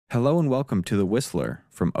Hello and welcome to The Whistler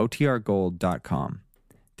from OTRGold.com.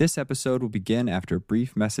 This episode will begin after a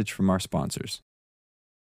brief message from our sponsors.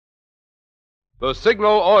 The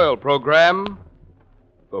Signal Oil Program,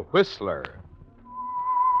 The Whistler.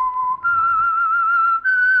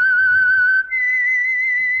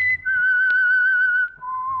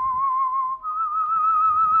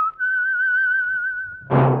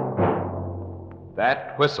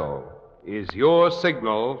 That whistle is your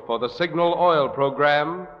signal for the Signal Oil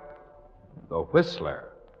Program, The Whistler.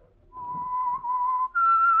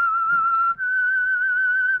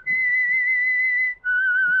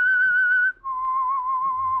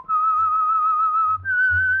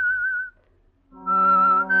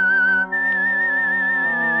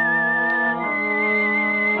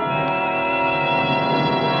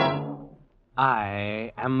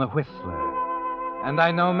 I am the Whistler, and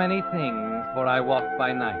I know many things, for I walk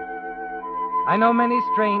by night. I know many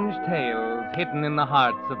strange tales hidden in the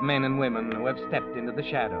hearts of men and women who have stepped into the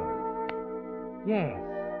shadows. Yes,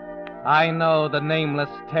 I know the nameless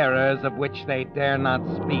terrors of which they dare not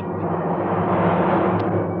speak.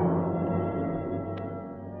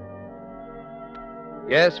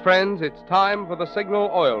 Yes, friends, it's time for the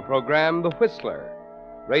Signal Oil Program, The Whistler,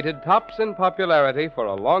 rated tops in popularity for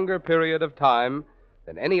a longer period of time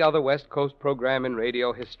than any other West Coast program in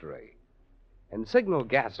radio history. And Signal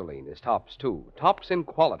gasoline is tops, too, tops in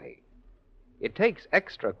quality. It takes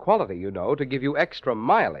extra quality, you know, to give you extra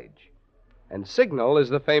mileage. And Signal is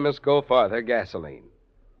the famous Go Farther gasoline.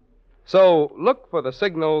 So look for the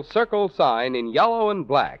Signal circle sign in yellow and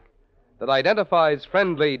black that identifies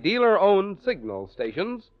friendly dealer-owned Signal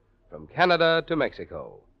stations from Canada to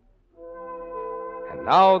Mexico. And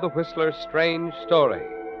now the Whistler's strange story.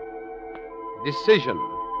 Decision.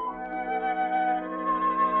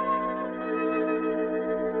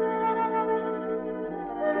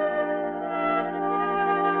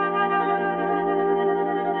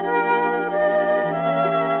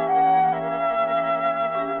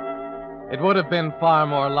 It would have been far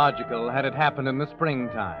more logical had it happened in the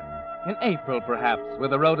springtime. In April, perhaps, with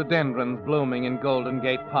the rhododendrons blooming in Golden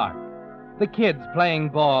Gate Park. The kids playing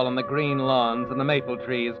ball on the green lawns and the maple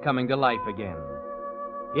trees coming to life again.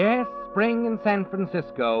 Yes, spring in San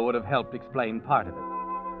Francisco would have helped explain part of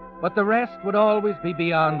it. But the rest would always be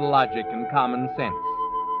beyond logic and common sense.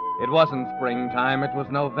 It wasn't springtime, it was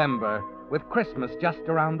November, with Christmas just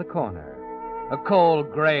around the corner. A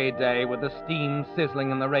cold, gray day with the steam sizzling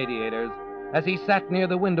in the radiators as he sat near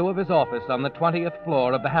the window of his office on the 20th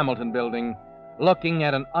floor of the Hamilton Building, looking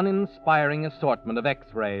at an uninspiring assortment of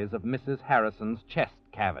X-rays of Mrs. Harrison's chest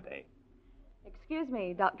cavity. Excuse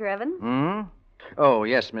me, Dr. Evans. Hmm? Oh,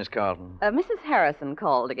 yes, Miss Carlton. Mrs. Harrison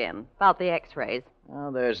called again about the X-rays.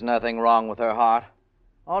 Oh, there's nothing wrong with her heart.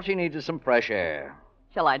 All she needs is some fresh air.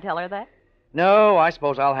 Shall I tell her that? No, I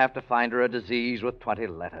suppose I'll have to find her a disease with 20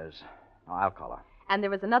 letters. Oh, I'll call her. And there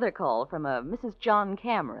was another call from a Mrs. John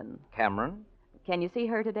Cameron. Cameron? Can you see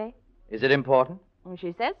her today? Is it important? Well,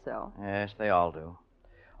 she says so. Yes, they all do.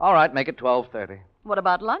 All right, make it 12:30. What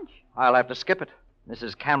about lunch? I'll have to skip it.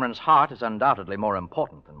 Mrs. Cameron's heart is undoubtedly more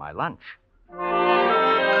important than my lunch.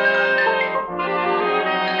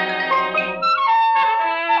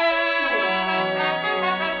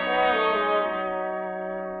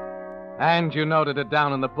 And you noted it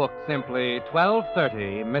down in the book simply,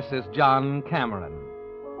 12:30, Mrs. John Cameron.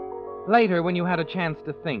 Later, when you had a chance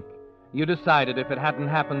to think, you decided if it hadn't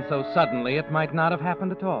happened so suddenly, it might not have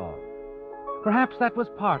happened at all. Perhaps that was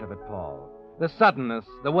part of it, Paul. The suddenness,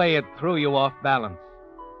 the way it threw you off balance.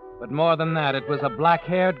 But more than that, it was a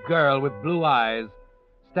black-haired girl with blue eyes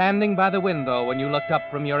standing by the window when you looked up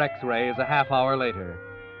from your X-rays a half hour later.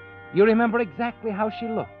 You remember exactly how she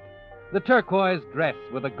looked. The turquoise dress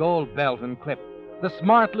with a gold belt and clip, the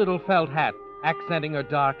smart little felt hat accenting her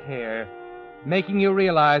dark hair, making you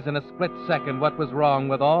realize in a split second what was wrong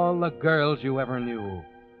with all the girls you ever knew.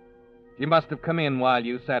 She must have come in while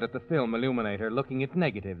you sat at the film illuminator looking at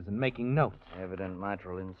negatives and making notes. Evident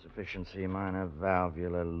mitral insufficiency, minor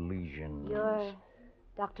valvular lesion. You're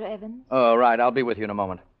Dr. Evans? Oh, right. I'll be with you in a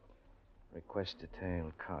moment. Request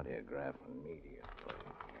detailed cardiograph immediately.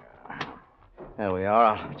 There we are.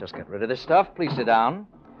 I'll just get rid of this stuff. Please sit down.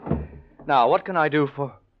 Now, what can I do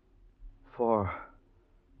for...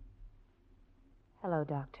 Hello,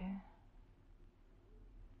 Doctor.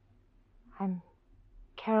 I'm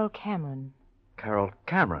Carol Cameron. Carol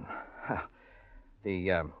Cameron?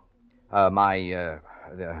 My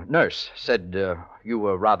nurse said you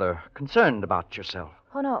were rather concerned about yourself.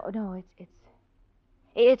 Oh, no,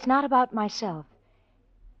 it's not about myself.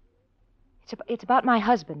 It's about my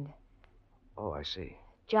husband. Oh, I see.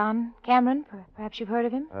 John Cameron. Perhaps you've heard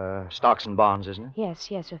of him? Stocks and bonds, isn't it? Yes,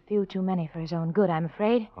 a few too many for his own good, I'm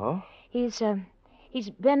afraid. Oh? He's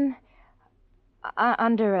been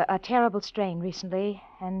under a terrible strain recently,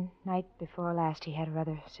 and night before last he had a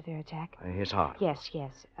rather severe attack. His heart? Yes.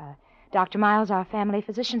 Dr. Miles, our family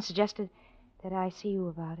physician, suggested that I see you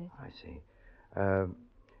about it. I see.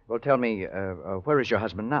 Well, tell me, where is your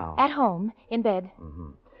husband now? At home, in bed.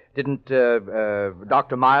 Mm-hmm. Didn't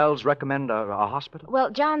Dr. Miles recommend a hospital? Well,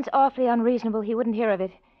 John's awfully unreasonable. He wouldn't hear of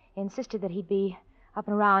it. He insisted that he'd be up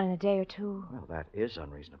and around in a day or two. Well, that is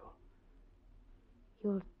unreasonable.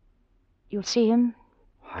 You'll see him,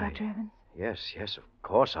 Why, Dr. Evans? Yes, of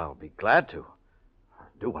course. I'll be glad to. I'll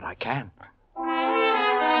do what I can.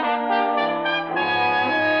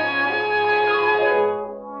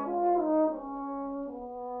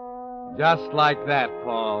 Just like that,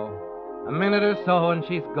 Paul. A minute or so and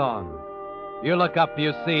she's gone. You look up,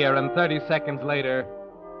 you see her, and 30 seconds later,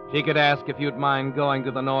 she could ask if you'd mind going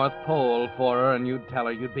to the North Pole for her, and you'd tell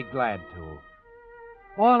her you'd be glad to.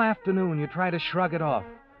 All afternoon, you try to shrug it off.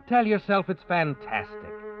 Tell yourself it's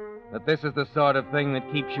fantastic, that this is the sort of thing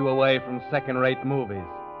that keeps you away from second-rate movies.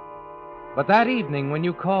 But that evening, when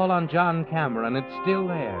you call on John Cameron, it's still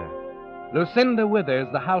there. Lucinda Withers,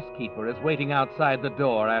 the housekeeper, is waiting outside the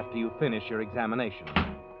door after you finish your examination.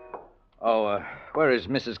 Oh, where is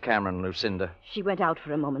Mrs. Cameron, Lucinda? She went out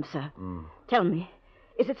for a moment, sir. Tell me,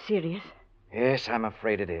 is it serious? Yes, I'm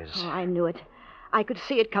afraid it is. Oh, I knew it. I could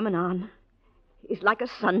see it coming on. He's like a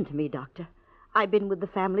son to me, Doctor. I've been with the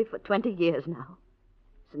family for 20 years now.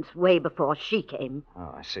 Since way before she came.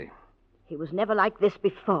 Oh, I see. He was never like this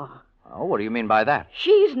before. Oh, what do you mean by that?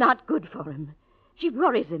 She's not good for him. She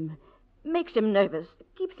worries him, makes him nervous,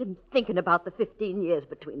 keeps him thinking about the 15 years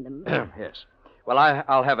between them. Yes. Well,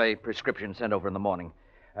 I'll have a prescription sent over in the morning.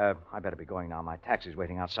 I better be going now. My taxi's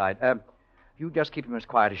waiting outside. You just keep him as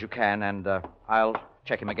quiet as you can, and I'll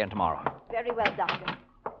check him again tomorrow. Very well, Doctor.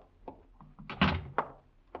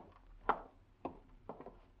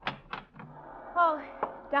 Oh,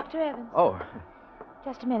 Dr. Evans. Oh,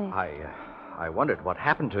 Just a minute. I wondered what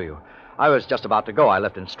happened to you. I was just about to go. I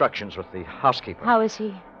left instructions with the housekeeper. How is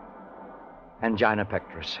he? Angina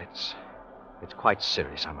pectoris. It's quite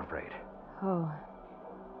serious, I'm afraid. Oh.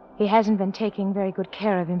 He hasn't been taking very good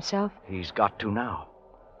care of himself. He's got to now.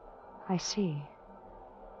 I see.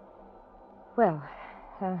 Well,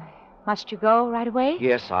 must you go right away?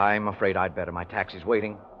 Yes, I'm afraid I'd better. My taxi's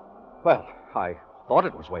waiting. Well, I thought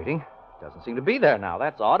it was waiting. Doesn't seem to be there now.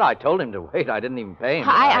 That's odd. I told him to wait. I didn't even pay him.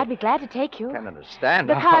 I'd be glad to take you. Can't understand.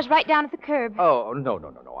 The car's right down at the curb. Oh, no.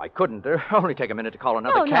 I couldn't. It'll only take a minute to call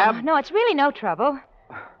another cab. No, it's really no trouble.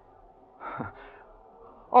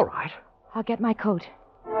 All right. I'll get my coat.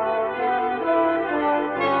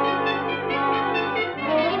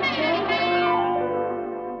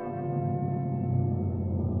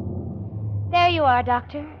 There you are,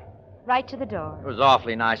 Doctor. Right to the door. It was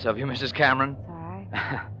awfully nice of you, Mrs. Cameron. It's all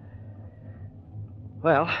right.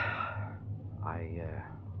 Well, I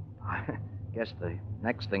guess the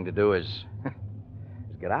next thing to do is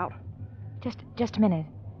get out. Just a minute.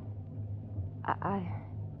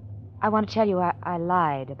 I want to tell you I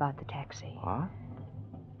lied about the taxi. What?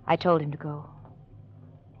 I told him to go.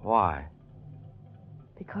 Why?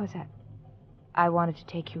 Because I wanted to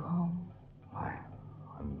take you home. Why?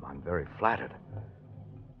 I'm very flattered.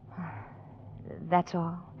 That's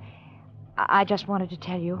all. I just wanted to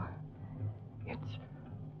tell you.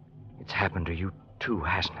 It's happened to you, too,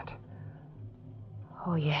 hasn't it?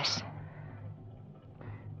 Oh, yes.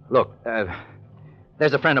 Look,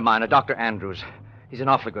 there's a friend of mine, a Dr. Andrews. He's an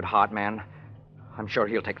awfully good heart man. I'm sure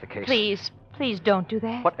he'll take the case. Please don't do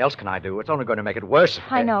that. What else can I do? It's only going to make it worse.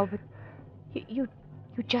 I know, but you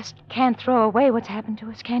just can't throw away what's happened to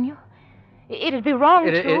us, can you? It'd be wrong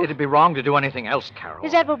to. It'd be wrong to do anything else, Carol.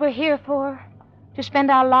 Is that what we're here for? To spend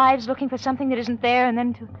our lives looking for something that isn't there and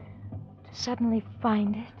then to suddenly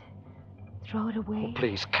find it? Throw it away? Oh,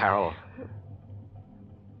 please, Carol.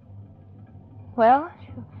 Well,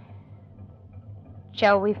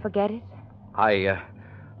 shall we forget it?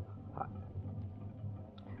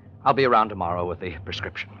 I'll be around tomorrow with the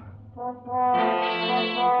prescription.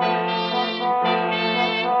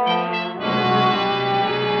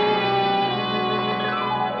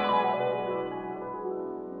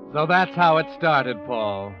 So that's how it started,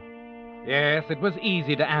 Paul. Yes, it was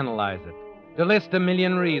easy to analyze it, to list a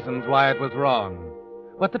million reasons why it was wrong.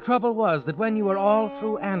 But the trouble was that when you were all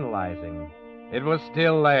through analyzing, it was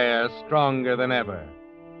still there, stronger than ever.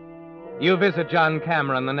 You visit John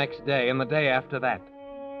Cameron the next day and the day after that.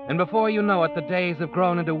 And before you know it, the days have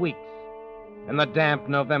grown into weeks. And the damp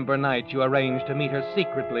November night you arrange to meet her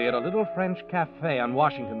secretly at a little French cafe on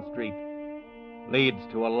Washington Street leads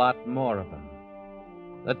to a lot more of them.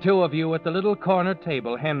 The two of you at the little corner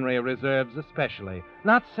table Henry reserves especially,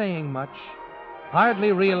 not saying much,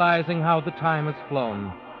 hardly realizing how the time has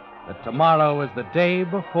flown, that tomorrow is the day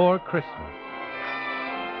before Christmas.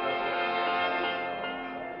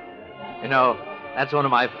 You know, that's one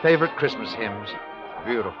of my favorite Christmas hymns.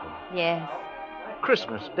 Beautiful. Yes.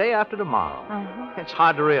 Christmas, day after tomorrow. Uh-huh. It's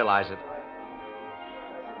hard to realize it.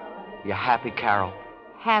 You happy, Carol?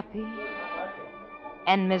 Happy.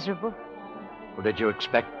 And miserable. Or did you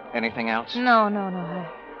expect anything else? No.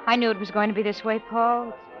 I knew it was going to be this way,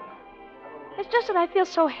 Paul. It's just that I feel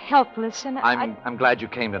so helpless, and I'm glad you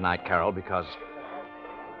came tonight, Carol, because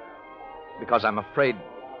I'm afraid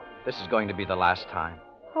this is going to be the last time.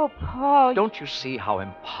 Oh, Paul. Don't you see how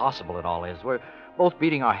impossible it all is? We're both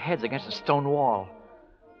beating our heads against a stone wall.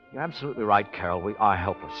 You're absolutely right, Carol. We are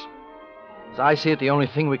helpless. As I see it, the only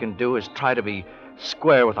thing we can do is try to be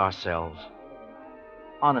square with ourselves.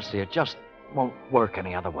 Honestly, it just won't work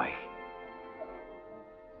any other way.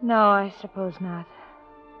 No, I suppose not.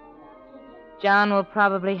 John will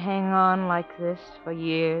probably hang on like this for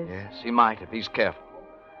years. Yes, he might if he's careful.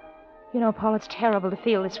 You know, Paul, it's terrible to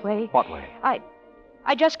feel this way. What way?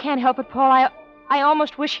 I just can't help it, Paul. I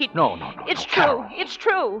almost wish he'd... No. It's no, true. Carol. It's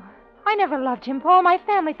true. I never loved him, Paul. My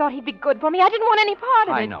family thought he'd be good for me. I didn't want any part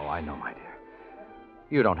of it. I know, my dear.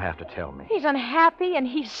 You don't have to tell me. He's unhappy, and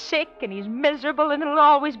he's sick, and he's miserable, and it'll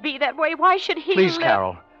always be that way. Why should he Please, live?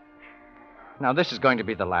 Carol. Now, this is going to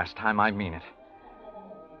be the last time. I mean it.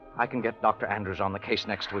 I can get Dr. Andrews on the case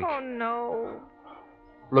next week. Oh, no.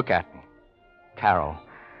 Look at me. Carol.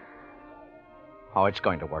 Oh, it's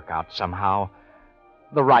going to work out somehow.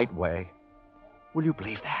 The right way. Will you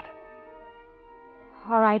believe that?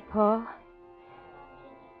 All right, Paul.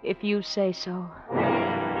 If you say so.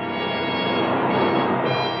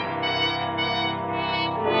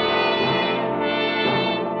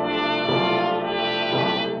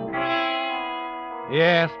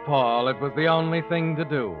 Yes, Paul, it was the only thing to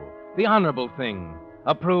do. The honorable thing.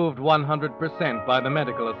 Approved 100% by the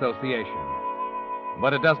Medical Association.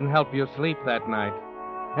 But it doesn't help you sleep that night.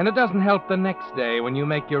 And it doesn't help the next day when you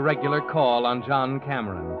make your regular call on John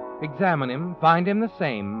Cameron. Examine him, find him the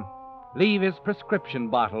same, leave his prescription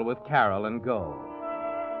bottle with Carol and go.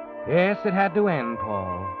 Yes, it had to end,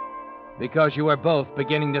 Paul. Because you were both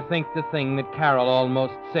beginning to think the thing that Carol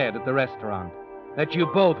almost said at the restaurant. That you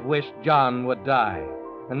both wished John would die.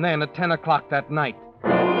 And then at 10 o'clock that night...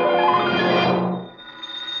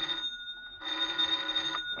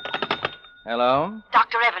 Hello?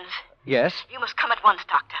 Dr. Evans, Yes? you must come at once,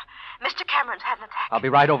 Doctor. Mr. Cameron's had an attack. I'll be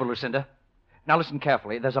right over, Lucinda. Now listen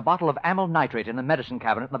carefully. There's a bottle of amyl nitrate in the medicine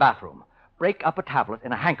cabinet in the bathroom. Break up a tablet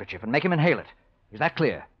in a handkerchief and make him inhale it. Is that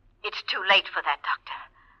clear? It's too late for that, Doctor.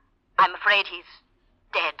 I'm afraid he's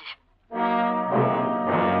dead.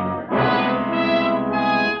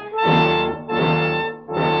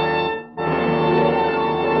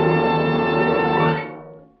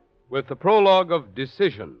 With the prologue of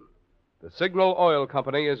Decision, the Signal Oil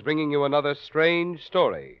Company is bringing you another strange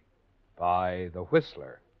story by The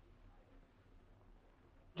Whistler.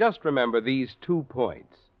 Just remember these 2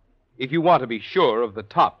 points if you want to be sure of the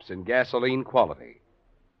tops in gasoline quality.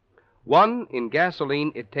 1, in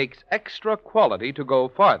gasoline, it takes extra quality to go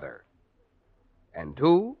farther. And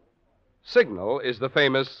 2, Signal is the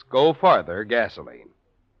famous Go Farther gasoline.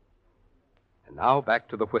 And now back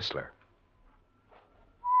to The Whistler.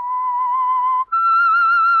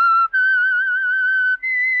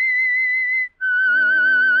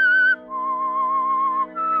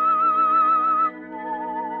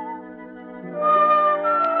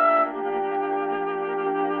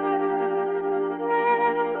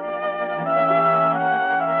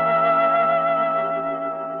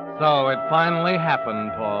 So it finally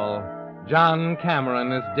happened, Paul. John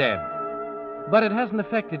Cameron is dead. But it hasn't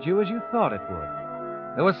affected you as you thought it would.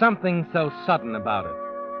 There was something so sudden about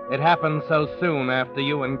it. It happened so soon after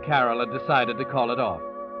you and Carol had decided to call it off.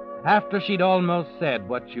 After she'd almost said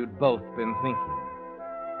what you'd both been thinking.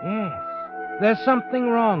 Yes, there's something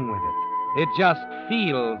wrong with it. It just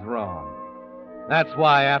feels wrong. That's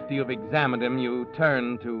why after you've examined him, you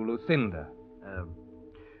turn to Lucinda.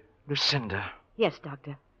 Lucinda, Yes,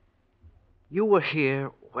 Doctor. you were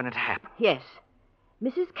here when it happened. Yes.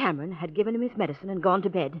 Mrs. Cameron had given him his medicine and gone to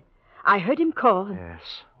bed. I heard him call. Yes.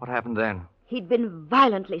 What happened then? He'd been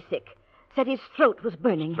violently sick. Said his throat was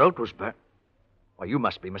burning. Throat was burnt. Well, you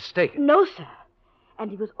must be mistaken. No, sir. And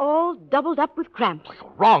he was all doubled up with cramps.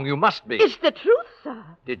 You're wrong. You must be. It's the truth, sir.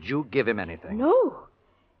 Did you give him anything? No.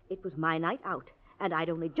 It was my night out, And I'd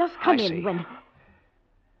only just come I in see. when...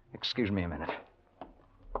 Excuse me a minute.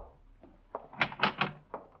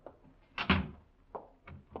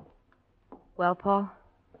 Well, Paul?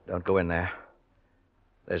 Don't go in there.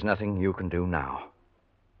 There's nothing you can do now.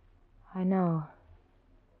 I know.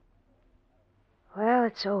 Well,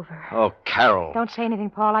 it's over. Oh, Carol. Don't say anything,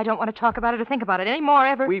 Paul. I don't want to talk about it or think about it anymore,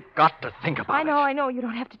 ever. We've got to think about it. I know. You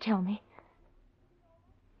don't have to tell me.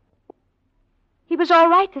 He was all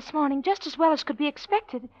right this morning, just as well as could be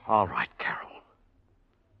expected. All right, Carol.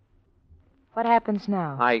 What happens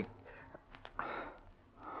now?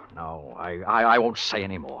 No, I won't say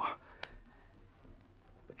any more.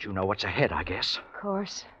 But you know what's ahead, I guess. Of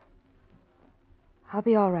course. I'll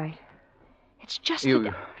be all right. It's just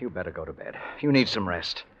You better go to bed. You need some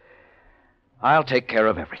rest. I'll take care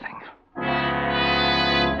of everything.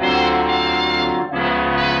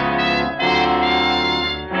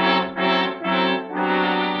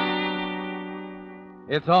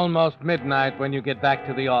 It's almost midnight when you get back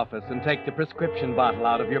to the office and take the prescription bottle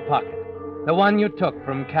out of your pocket, the one you took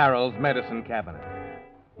from Carol's medicine cabinet.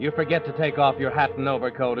 You forget to take off your hat and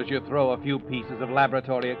overcoat as you throw a few pieces of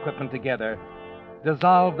laboratory equipment together,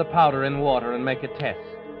 dissolve the powder in water, and make a test.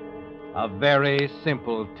 A very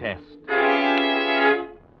simple test.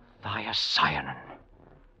 Thiocyanin.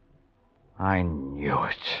 I knew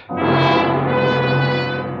it.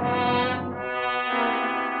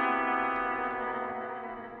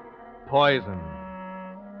 Poison.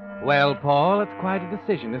 Well, Paul, it's quite a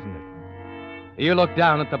decision, isn't it? You look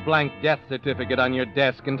down at the blank death certificate on your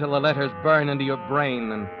desk until the letters burn into your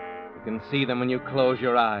brain, and you can see them when you close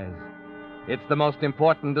your eyes. It's the most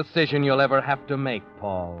important decision you'll ever have to make,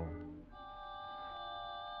 Paul.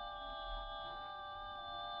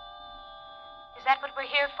 Is that what we're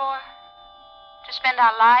here for? To spend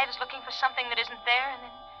our lives looking for something that isn't there and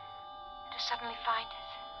then to suddenly find it?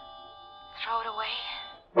 Throw it away?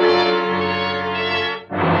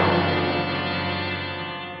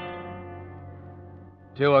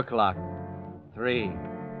 2 o'clock. 3.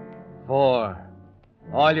 4.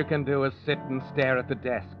 All you can do is sit and stare at the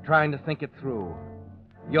desk, trying to think it through.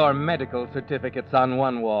 Your medical certificate's on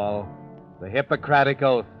one wall, the Hippocratic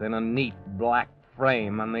Oath in a neat black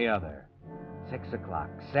frame on the other. 6 o'clock.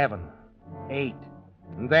 7. 8.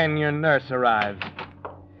 And then your nurse arrives.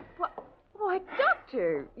 Why,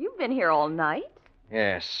 Doctor, you've been here all night.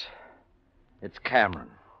 Yes. It's Cameron.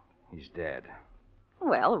 He's dead.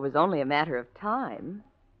 Well, it was only a matter of time.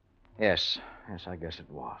 Yes, I guess it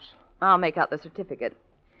was. I'll make out the certificate.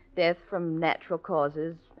 Death from natural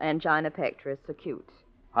causes, angina pectoris acute.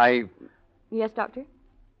 Yes, Doctor?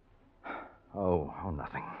 Oh,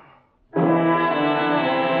 nothing.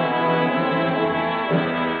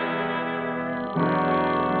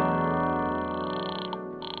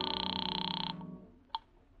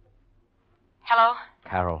 Hello?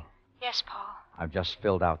 Carol, Yes, Paul. I've just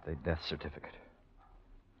filled out the death certificate.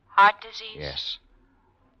 Heart disease? Yes.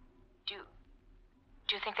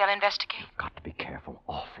 Do you think they'll investigate? You've got to be careful,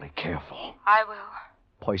 awfully careful. I will.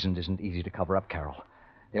 Poison isn't easy to cover up, Carol.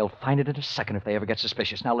 They'll find it in a second if they ever get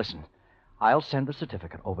suspicious. Now, listen. I'll send the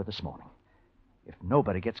certificate over this morning. If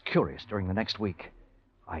nobody gets curious during the next week,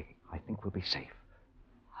 I think we'll be safe.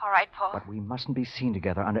 All right, Paul. But we mustn't be seen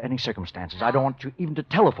together under any circumstances. I don't want you even to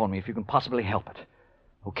telephone me if you can possibly help it.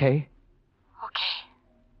 Okay? Okay.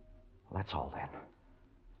 Well, that's all then.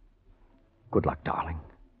 Good luck, darling.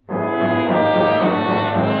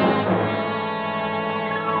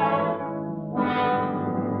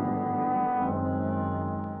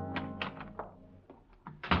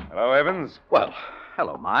 Hello, Evans. Well,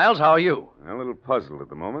 hello, Miles. How are you? A little puzzled at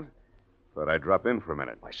the moment. Thought I'd drop in for a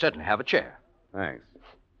minute. I certainly have a chair. Thanks.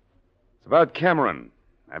 It's about Cameron.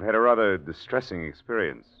 I've had a rather distressing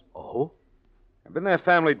experience. Oh? I've been their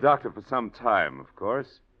family doctor for some time, of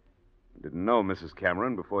course. I didn't know Mrs.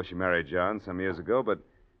 Cameron before she married John some years ago, but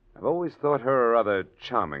I've always thought her a rather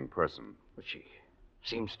charming person. But she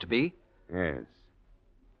seems to be. Yes.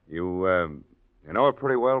 You know her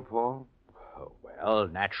pretty well, Paul? Oh, well,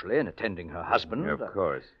 naturally, in attending her husband. Yeah, of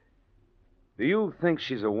course. Do you think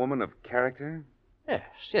she's a woman of character?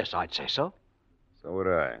 Yes, I'd say so. So would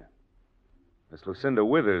I. Miss Lucinda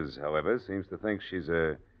Withers, however, seems to think she's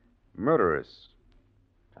a murderess.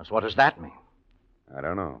 Just what does that mean? I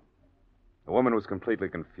don't know. The woman was completely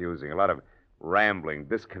confusing. A lot of rambling,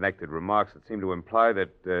 disconnected remarks that seemed to imply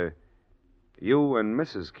that you and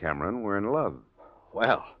Mrs. Cameron were in love.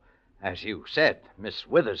 Well, as you said, Miss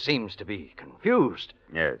Withers seems to be confused.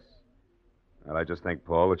 Yes. Well, I just think,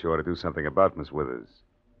 Paul, that you ought to do something about Miss Withers.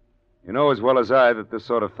 You know as well as I that this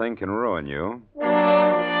sort of thing can ruin you.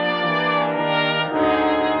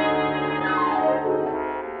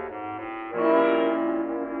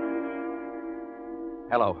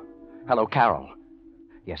 Hello. Hello, Carol.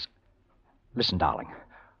 Yes. Listen, darling.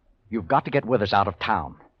 You've got to get with us out of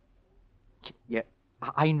town. Yeah,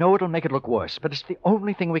 I know it'll make it look worse, but it's the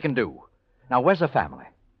only thing we can do. Now, where's the family?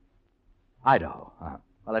 Idaho.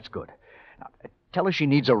 Well, that's good. Now, tell her she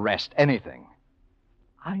needs a rest, anything.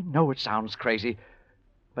 I know it sounds crazy,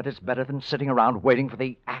 but it's better than sitting around waiting for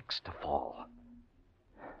the axe to fall.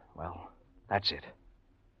 Well, that's it.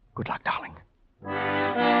 Good luck, darling.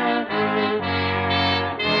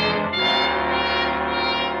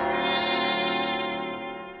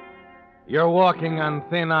 You're walking on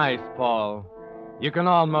thin ice, Paul. You can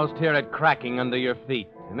almost hear it cracking under your feet,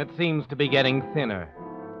 and it seems to be getting thinner.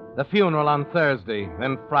 The funeral on Thursday,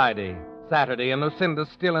 then Friday, Saturday, and Lucinda's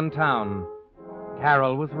still in town.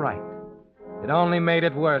 Carol was right. It only made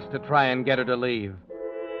it worse to try and get her to leave.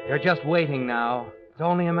 You're just waiting now. It's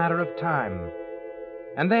only a matter of time.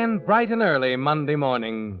 And then, bright and early Monday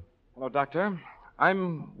morning... Hello, Doctor.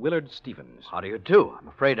 I'm Willard Stevens. How do you do? I'm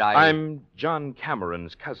afraid I'm John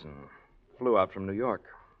Cameron's cousin. Flew out from New York.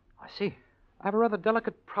 I see. I have a rather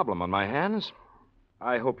delicate problem on my hands.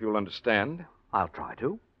 I hope you'll understand. I'll try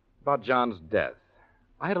to. About John's death.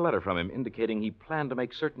 I had a letter from him indicating he planned to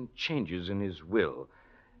make certain changes in his will.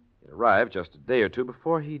 It arrived just a day or two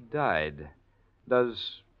before he died.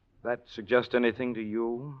 Does that suggest anything to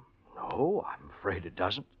you? No, I'm afraid it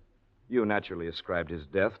doesn't. You naturally ascribed his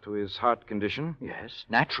death to his heart condition. Yes,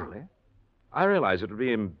 naturally. I realize it would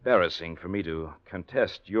be embarrassing for me to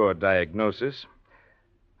contest your diagnosis.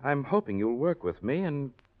 I'm hoping you'll work with me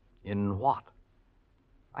and... In what?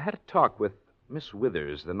 I had a talk with Miss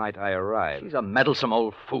Withers the night I arrived. She's a meddlesome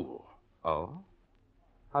old fool. Oh?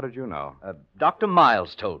 How did you know? Dr.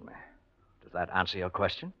 Miles told me. Does that answer your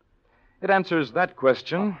question? It answers that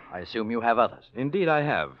question. I assume you have others. Indeed, I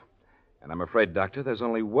have. And I'm afraid, Doctor, there's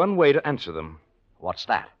only one way to answer them. What's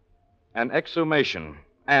that? An exhumation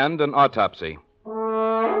and an autopsy.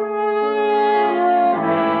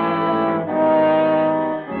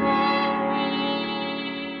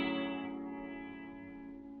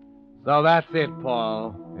 So that's it,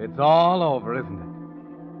 Paul. It's all over, isn't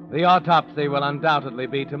it? The autopsy will undoubtedly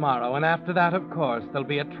be tomorrow, and after that, of course, there'll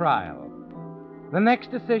be a trial. The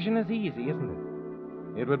next decision is easy, isn't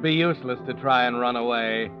it? It would be useless to try and run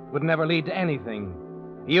away. It would never lead to anything.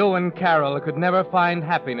 You and Carol could never find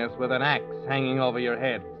happiness with an axe hanging over your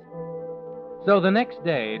heads. So the next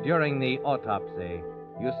day, during the autopsy,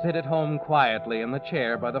 you sit at home quietly in the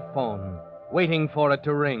chair by the phone, waiting for it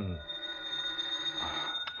to ring.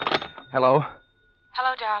 Hello?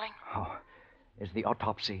 Hello, darling. Oh, is the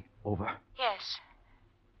autopsy over? Yes.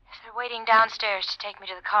 They're waiting downstairs to take me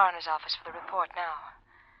to the coroner's office for the report now.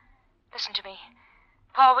 Listen to me.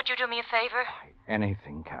 Paul, would you do me a favor?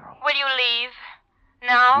 Anything, Carol. Will you leave?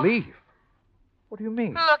 Now? Leave? What do you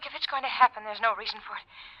mean? Look, if it's going to happen, there's no reason for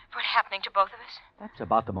it happening to both of us. That's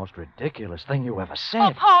about the most ridiculous thing you ever said.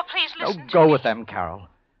 Oh, Paul, please listen to me. Go with them, Carol.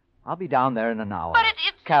 I'll be down there in an hour. But it's...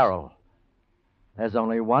 Carol, there's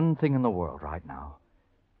only one thing in the world right now.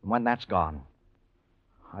 And when that's gone,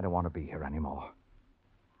 I don't want to be here anymore.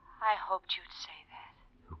 I hoped you'd say that.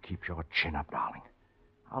 You keep your chin up, darling.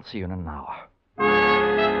 I'll see you in an hour.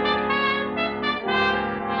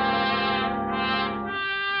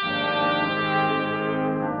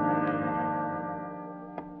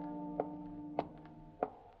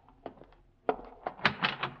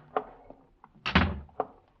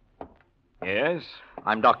 Yes?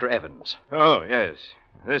 I'm Dr. Evans. Oh, yes.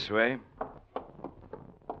 This way.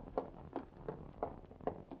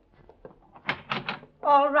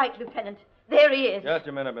 All right, Lieutenant. There he is. Just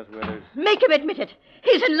a minute, Miss Withers. Make him admit it.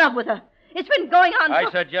 He's in love with her. It's been going on I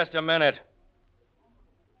said just a minute.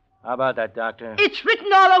 How about that, Doctor? It's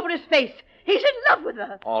written all over his face. He's in love with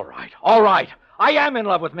her. All right, all right. I am in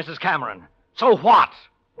love with Mrs. Cameron. So what?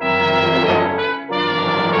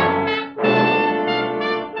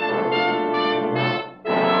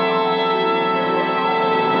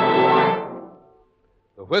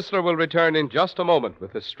 The Whistler will return in just a moment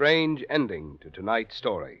with a strange ending to tonight's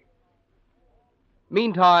story.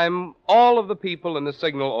 Meantime, all of the people in the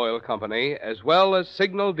Signal Oil Company, as well as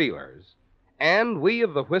signal dealers, and we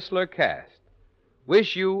of the Whistler cast,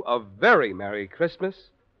 wish you a very Merry Christmas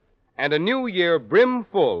and a New Year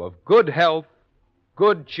brimful of good health,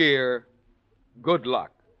 good cheer, good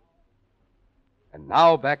luck. And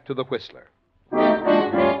now back to the Whistler.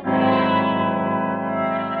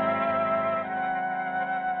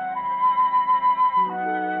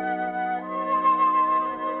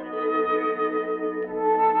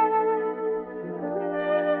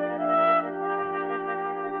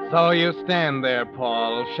 So you stand there,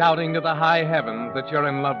 Paul, shouting to the high heavens that you're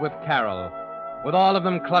in love with Carol. with all of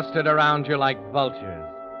them clustered around you like vultures.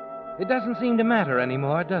 It doesn't seem to matter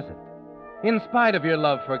anymore, does it? In spite of your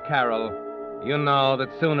love for Carol, you know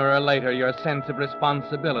that sooner or later your sense of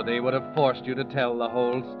responsibility would have forced you to tell the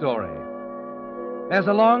whole story. There's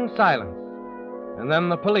a long silence, and then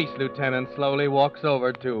the police lieutenant slowly walks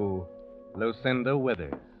over to Lucinda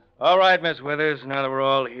Withers. All right, Miss Withers, now that we're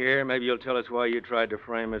all here, maybe you'll tell us why you tried to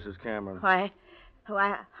frame Mrs. Cameron. I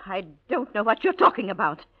don't know what you're talking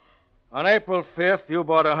about. On April 5th, you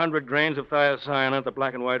bought 100 grains of thiocyanate at the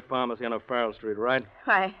Black and White Pharmacy on O'Farrell Street, right?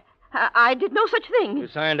 I did no such thing. You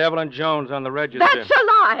signed Evelyn Jones on the register. That's a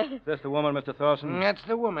lie. Is this the woman, Mr. Thorson? That's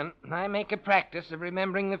the woman. I make a practice of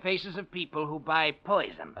remembering the faces of people who buy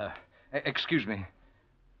poison. Excuse me.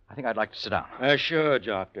 I think I'd like to sit down. Sure,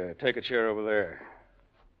 Doctor. Take a chair over there.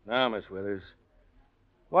 Now, Miss Withers,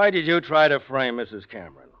 why did you try to frame Mrs.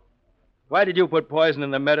 Cameron? Why did you put poison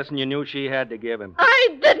in the medicine you knew she had to give him?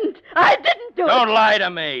 I didn't do it. Don't lie to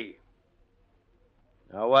me.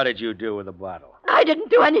 Now, what did you do with the bottle? I didn't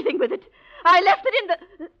do anything with it. I left it in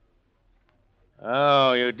the...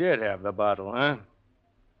 Oh, you did have the bottle, huh?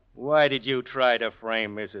 Why did you try to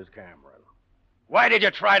frame Mrs. Cameron? Why did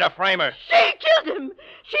you try to frame her? She killed him.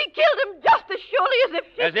 She killed him just as surely as if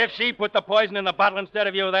she... As if she put the poison in the bottle instead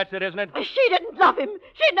of you, that's it, isn't it? She didn't love him.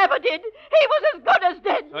 She never did. He was as good as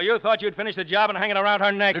dead. So you thought you'd finish the job and hang it around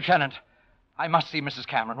her neck? Lieutenant, I must see Mrs.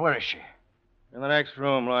 Cameron. Where is she? In the next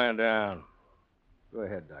room, lying down. Go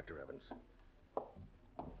ahead, Dr. Evans.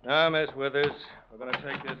 Now, Miss Withers, we're going to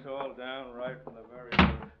take this all down right from the very...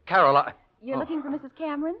 Carol, You're looking for Mrs.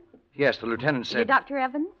 Cameron? Yes, the lieutenant said... You're Dr.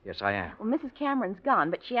 Evans? Yes, I am. Well, Mrs. Cameron's gone,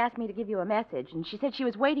 but she asked me to give you a message, and she said she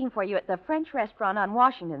was waiting for you at the French restaurant on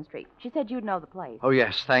Washington Street. She said you'd know the place. Oh,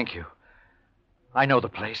 yes, thank you. I know the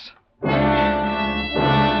place.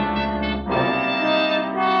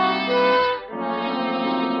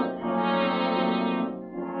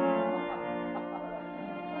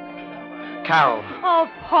 Carol. Oh,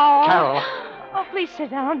 Paul. Carol. Oh, please sit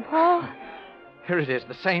down, Paul. Here it is,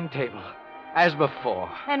 the same table, as before.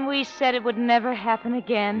 And we said it would never happen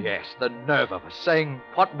again. Yes, the nerve of us, saying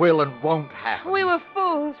what will and won't happen. We were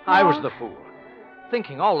fools, Paul. I was the fool,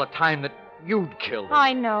 thinking all the time that you'd killed him.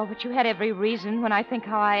 I know, but you had every reason when I think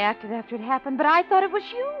how I acted after it happened. But I thought it was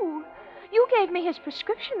you. You gave me his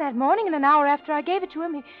prescription that morning, and an hour after I gave it to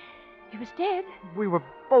him, he was dead. We were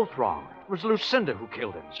both wrong. It was Lucinda who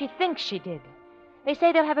killed him. She thinks she did. They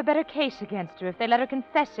say they'll have a better case against her if they let her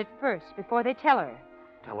confess it first before they tell her.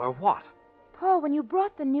 Tell her what? Paul, when you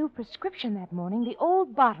brought the new prescription that morning, the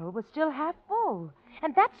old bottle was still half full.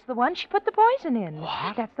 And that's the one she put the poison in.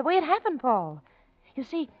 What? That's the way it happened, Paul. You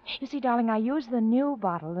see, darling, I used the new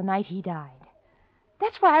bottle the night he died.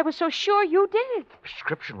 That's why I was so sure you did it. The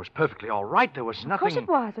prescription was perfectly all right. There was nothing... Of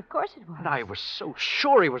course it was. And I was so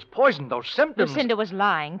sure he was poisoned. Those symptoms... Lucinda was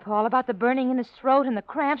lying, Paul, about the burning in his throat and the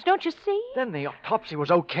cramps. Don't you see? Then the autopsy was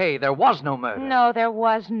okay. There was no murder. No, there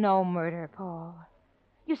was no murder, Paul.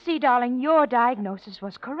 You see, darling, your diagnosis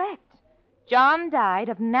was correct. John died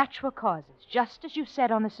of natural causes, just as you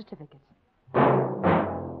said on the certificate.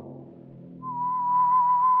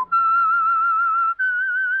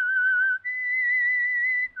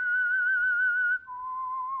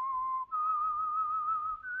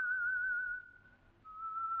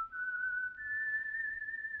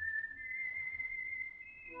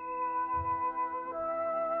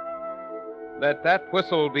 Let that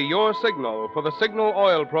whistle be your signal for the Signal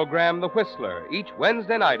Oil program, The Whistler, each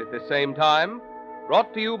Wednesday night at this same time.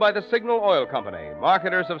 Brought to you by the Signal Oil Company,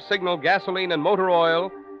 marketers of Signal gasoline and motor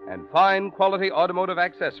oil and fine quality automotive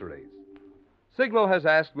accessories. Signal has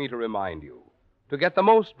asked me to remind you, to get the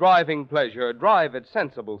most driving pleasure, drive at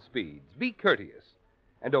sensible speeds, be courteous,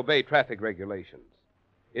 and obey traffic regulations.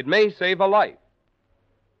 It may save a life,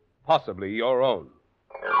 possibly your own.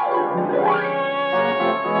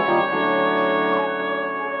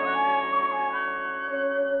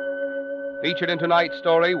 Featured in tonight's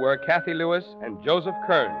story were Kathy Lewis and Joseph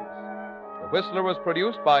Kearns. The Whistler was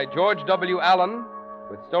produced by George W. Allen,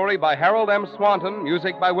 with story by Harold M. Swanton,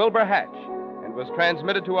 music by Wilbur Hatch, and was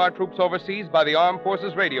transmitted to our troops overseas by the Armed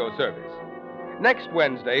Forces Radio Service. Next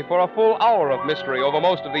Wednesday, for a full hour of mystery over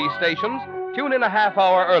most of these stations, tune in a half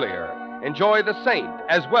hour earlier. Enjoy The Saint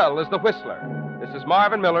as well as The Whistler. This is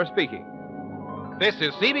Marvin Miller speaking. This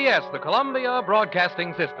is CBS, the Columbia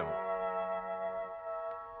Broadcasting System.